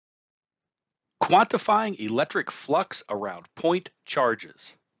Quantifying electric flux around point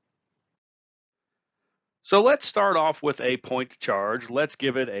charges. So let's start off with a point charge. Let's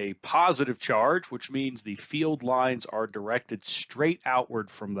give it a positive charge, which means the field lines are directed straight outward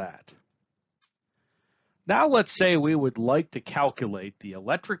from that. Now let's say we would like to calculate the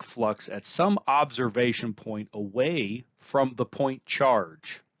electric flux at some observation point away from the point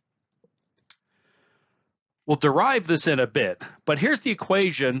charge. We'll derive this in a bit, but here's the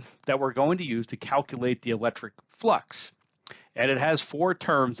equation that we're going to use to calculate the electric flux. And it has 4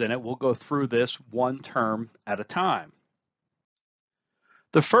 terms in it. We'll go through this one term at a time.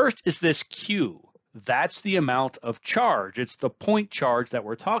 The first is this Q. That's the amount of charge. It's the point charge that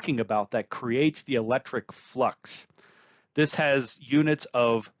we're talking about that creates the electric flux. This has units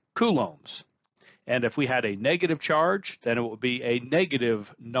of coulombs. And if we had a negative charge, then it would be a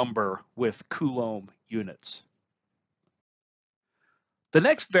negative number with coulomb units. The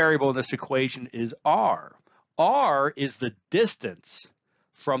next variable in this equation is R. R is the distance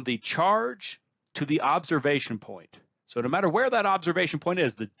from the charge to the observation point. So no matter where that observation point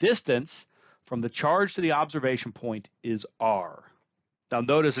is, the distance from the charge to the observation point is R. Now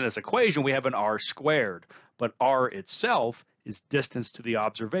notice in this equation we have an R squared, but R itself is distance to the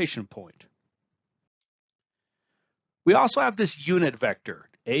observation point. We also have this unit vector,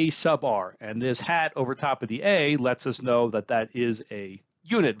 A sub R, and this hat over top of the A lets us know that that is a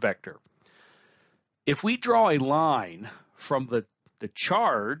unit vector. If we draw a line from the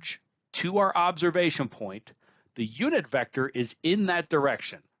charge to our observation point, the unit vector is in that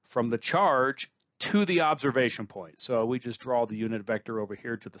direction, from the charge to the observation point. So we just draw the unit vector over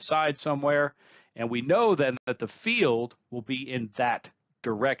here to the side somewhere, and we know then that the field will be in that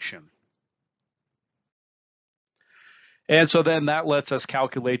direction. And so then that lets us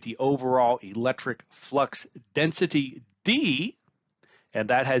calculate the overall electric flux density D, and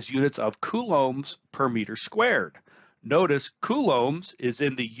that has units of coulombs per meter squared. Notice coulombs is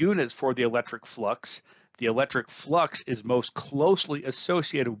in the units for the electric flux. The electric flux is most closely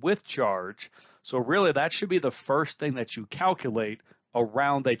associated with charge. So really that should be the first thing that you calculate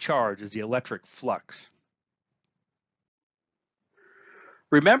around a charge is the electric flux.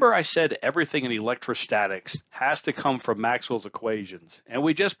 Remember I said everything in electrostatics has to come from Maxwell's equations, and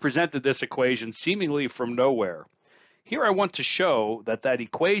we just presented this equation seemingly from nowhere. Here I want to show that that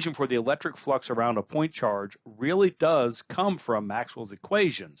equation for the electric flux around a point charge really does come from Maxwell's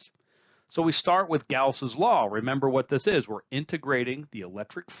equations. So we start with Gauss's law. Remember what this is. We're integrating the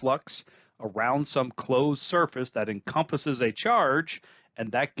electric flux around some closed surface that encompasses a charge,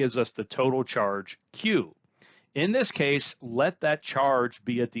 and that gives us the total charge Q. In this case, let that charge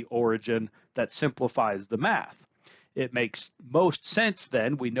be at the origin. That simplifies the math. It makes most sense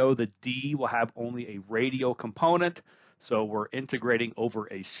then. We know that D will have only a radial component, so we're integrating over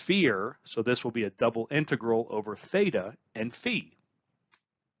a sphere. So this will be a double integral over theta and phi.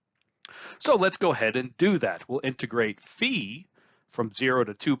 So let's go ahead and do that. We'll integrate phi from 0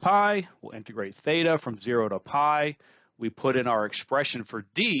 to 2 pi. We'll integrate theta from 0 to pi. We put in our expression for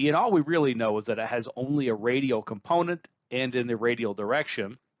D, and all we really know is that it has only a radial component and in the radial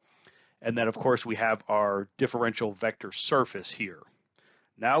direction. And then, of course, we have our differential vector surface here.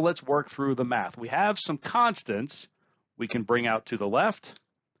 Now let's work through the math. We have some constants we can bring out to the left.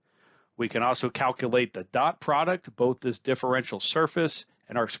 We can also calculate the dot product. Both this differential surface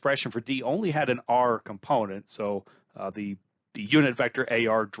and our expression for D only had an R component, so the unit vector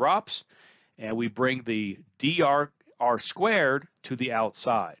AR drops, and we bring the dr R squared to the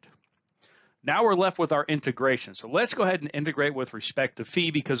outside. Now we're left with our integration. So let's go ahead and integrate with respect to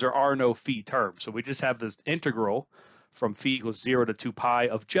phi because there are no phi terms. So we just have this integral from phi equals 0 to 2 pi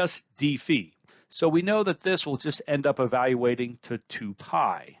of just d phi. So we know that this will just end up evaluating to 2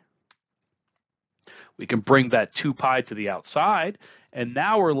 pi. We can bring that 2 pi to the outside, and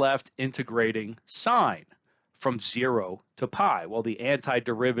now we're left integrating sine from 0 to pi. Well, the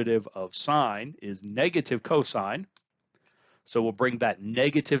antiderivative of sine is negative cosine. So we'll bring that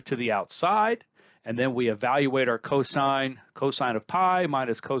negative to the outside, and then we evaluate our cosine of pi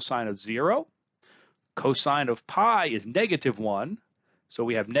minus cosine of 0. Cosine of pi is -1, so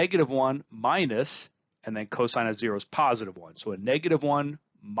we have -1 minus, and then cosine of 0 is +1. So a -1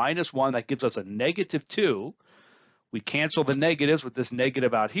 minus 1, that gives us a -2. We cancel the negatives with this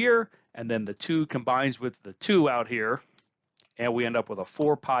negative out here, and then the 2 combines with the 2 out here, and we end up with a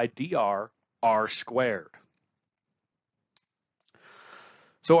 4 pi dr r squared.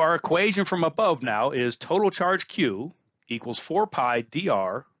 So our equation from above now is total charge Q equals 4 pi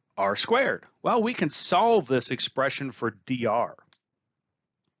dr r squared. Well, we can solve this expression for dr.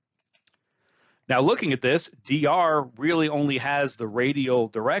 Now looking at this, dr really only has the radial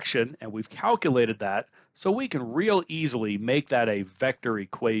direction, and we've calculated that, so we can real easily make that a vector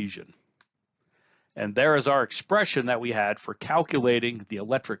equation. And there is our expression that we had for calculating the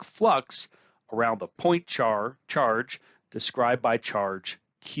electric flux around the point charge described by charge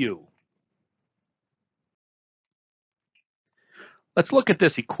Q. Let's look at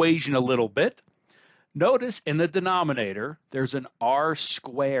this equation a little bit. Notice in the denominator, there's an r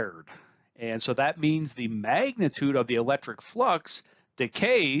squared. And so that means the magnitude of the electric flux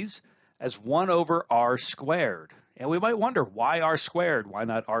decays as 1 over r squared. And we might wonder, why r squared? Why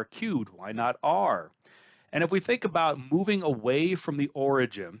not r cubed? Why not r? And if we think about moving away from the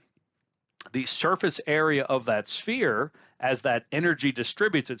origin, the surface area of that sphere, as that energy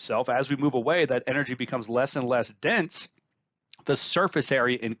distributes itself, as we move away, that energy becomes less and less dense, the surface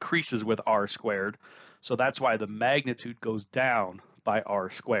area increases with r squared. So that's why the magnitude goes down by r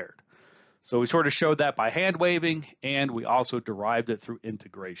squared. So we sort of showed that by hand waving, and we also derived it through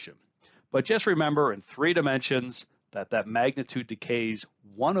integration. But just remember in 3 dimensions that magnitude decays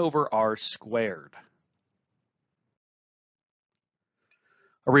 1 over r squared.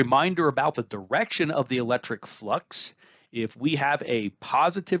 A reminder about the direction of the electric flux. If we have a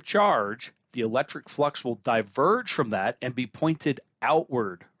positive charge, the electric flux will diverge from that and be pointed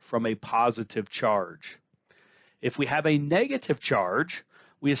outward from a positive charge. If we have a negative charge,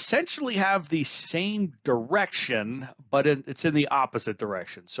 we essentially have the same direction, but it's in the opposite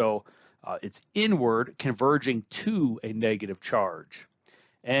direction. So it's inward, converging to a negative charge.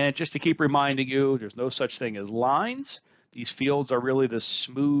 And just to keep reminding you, there's no such thing as lines. These fields are really this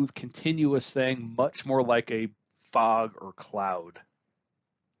smooth, continuous thing, much more like a fog or cloud.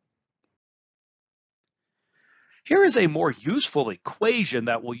 Here is a more useful equation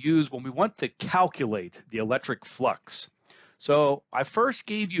that we'll use when we want to calculate the electric flux. So I first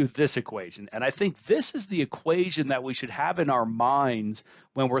gave you this equation, and I think this is the equation that we should have in our minds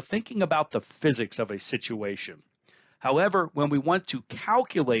when we're thinking about the physics of a situation. However, when we want to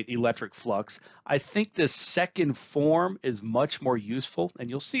calculate electric flux, I think this second form is much more useful, and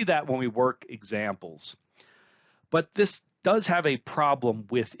you'll see that when we work examples. But this does have a problem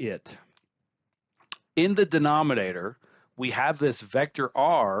with it. In the denominator, we have this vector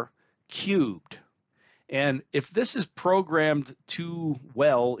r cubed. And if this is programmed too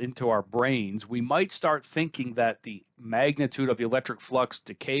well into our brains, we might start thinking that the magnitude of the electric flux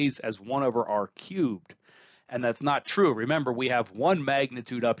decays as 1 over r cubed. And that's not true. Remember, we have one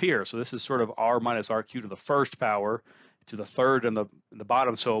magnitude up here. So this is sort of r minus r cubed to the first power to the third and the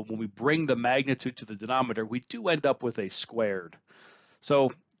bottom. So when we bring the magnitude to the denominator, we do end up with a squared.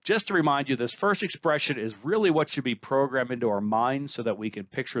 So just to remind you, this first expression is really what should be programmed into our minds so that we can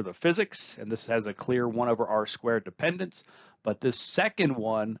picture the physics. And this has a clear 1 over r squared dependence. But this second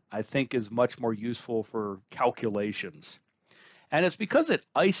one, I think, is much more useful for calculations. And it's because it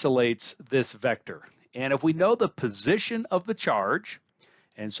isolates this vector. And if we know the position of the charge,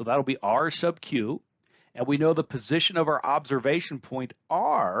 and so that'll be r sub q, and we know the position of our observation point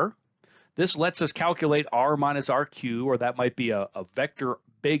r, this lets us calculate r minus rq, or that might be a vector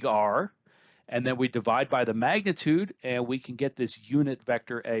big R, and then we divide by the magnitude, and we can get this unit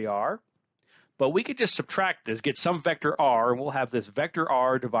vector AR. But we could just subtract this, get some vector R, and we'll have this vector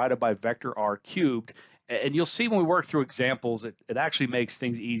R divided by vector R cubed. And you'll see when we work through examples, it actually makes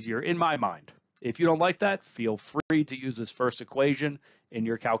things easier in my mind. If you don't like that, feel free to use this first equation in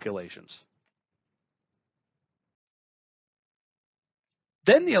your calculations.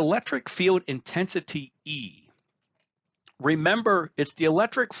 Then the electric field intensity E. Remember, it's the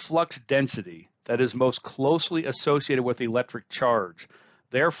electric flux density that is most closely associated with the electric charge.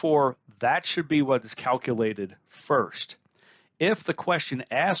 Therefore, that should be what is calculated first. If the question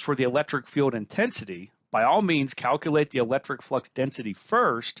asks for the electric field intensity, by all means calculate the electric flux density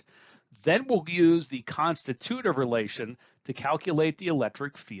first, then we'll use the constitutive relation to calculate the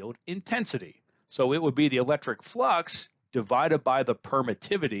electric field intensity. So it would be the electric flux divided by the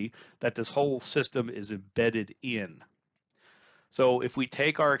permittivity that this whole system is embedded in. So if we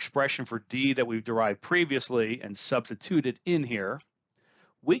take our expression for D that we've derived previously and substitute it in here,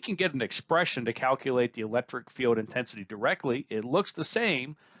 we can get an expression to calculate the electric field intensity directly. It looks the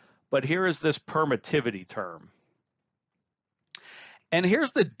same, but here is this permittivity term. And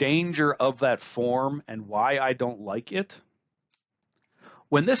here's the danger of that form and why I don't like it.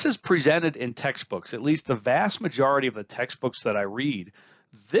 When this is presented in textbooks, at least the vast majority of the textbooks that I read,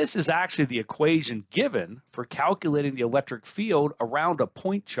 this is actually the equation given for calculating the electric field around a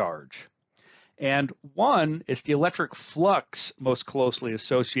point charge. And one is the electric flux most closely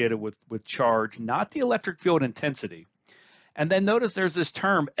associated with charge, not the electric field intensity. And then notice there's this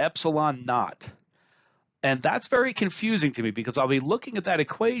term epsilon naught. And that's very confusing to me because I'll be looking at that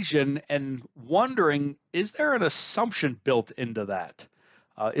equation and wondering, is there an assumption built into that?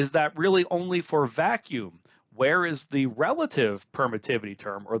 Is that really only for vacuum? Where is the relative permittivity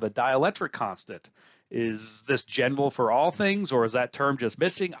term or the dielectric constant? Is this general for all things, or is that term just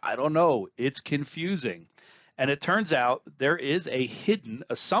missing? I don't know. It's confusing. And it turns out there is a hidden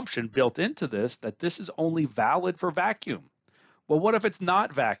assumption built into this that this is only valid for vacuum. Well, what if it's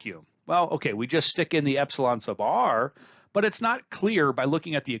not vacuum? Well, okay, we just stick in the epsilon sub r, but it's not clear by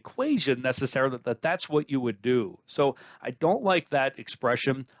looking at the equation necessarily that that's what you would do. So I don't like that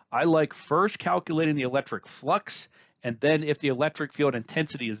expression. I like first calculating the electric flux, and then if the electric field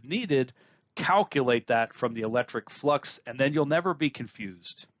intensity is needed, calculate that from the electric flux, and then you'll never be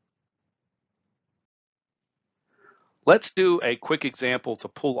confused. Let's do a quick example to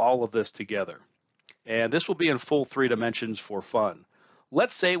pull all of this together. And this will be in full 3 dimensions for fun.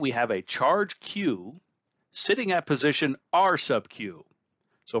 Let's say we have a charge Q sitting at position R sub Q.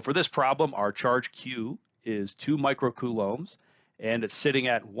 So for this problem, our charge Q is 2 microcoulombs, and it's sitting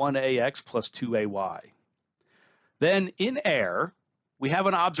at 1AX plus 2AY. Then in air, we have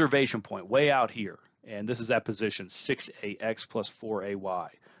an observation point way out here, and this is at position 6AX plus 4AY.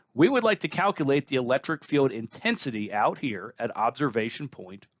 We would like to calculate the electric field intensity out here at observation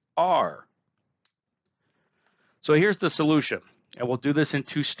point R. So here's the solution, and we'll do this in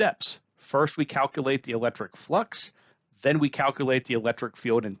 2 steps. First, we calculate the electric flux, then we calculate the electric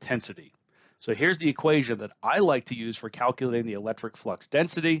field intensity. So here's the equation that I like to use for calculating the electric flux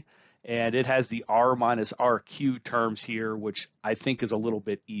density, and it has the R minus RQ terms here, which I think is a little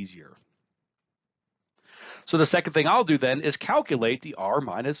bit easier. So the second thing I'll do then is calculate the R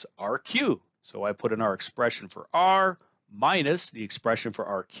minus RQ. So I put in our expression for R minus the expression for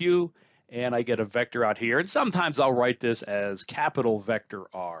RQ, and I get a vector out here. And sometimes I'll write this as capital vector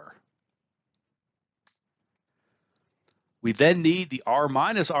R. We then need the R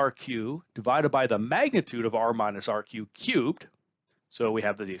minus RQ divided by the magnitude of R minus RQ cubed. So we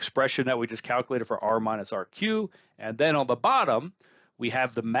have the expression that we just calculated for R minus RQ. And then on the bottom, we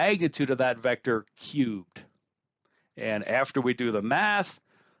have the magnitude of that vector cubed. And after we do the math,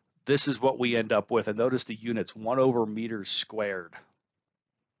 this is what we end up with. And notice the units, 1 over meters squared.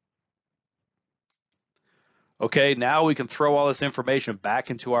 Okay, now we can throw all this information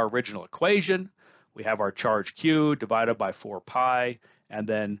back into our original equation. We have our charge Q divided by 4 pi, and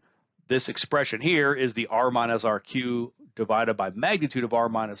then this expression here is the R minus RQ divided by magnitude of R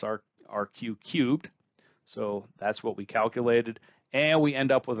minus RQ cubed. So that's what we calculated, and we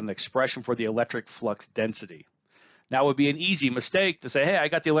end up with an expression for the electric flux density. Now it would be an easy mistake to say, hey, I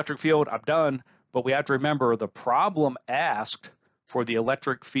got the electric field, I'm done, but we have to remember the problem asked for the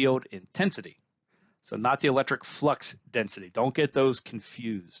electric field intensity. So not the electric flux density. Don't get those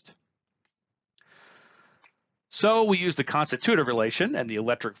confused. So we use the constitutive relation, and the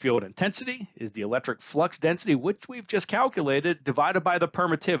electric field intensity is the electric flux density, which we've just calculated, divided by the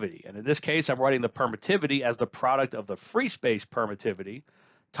permittivity. And in this case, I'm writing the permittivity as the product of the free space permittivity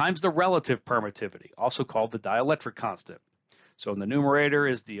times the relative permittivity, also called the dielectric constant. So in the numerator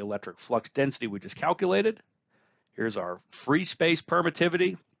is the electric flux density we just calculated. Here's our free space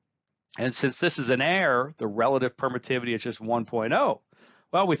permittivity. And since this is an air, the relative permittivity is just 1.0.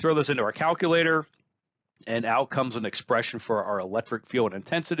 Well, we throw this into our calculator, and out comes an expression for our electric field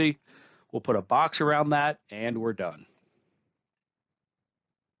intensity. We'll put a box around that, and we're done.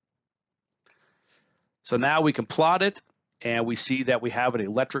 So now we can plot it, and we see that we have an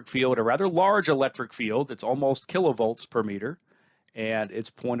electric field, a rather large electric field. It's almost kilovolts per meter, and it's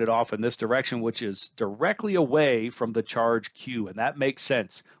pointed off in this direction, which is directly away from the charge Q, and that makes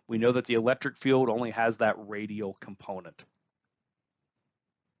sense. We know that the electric field only has that radial component.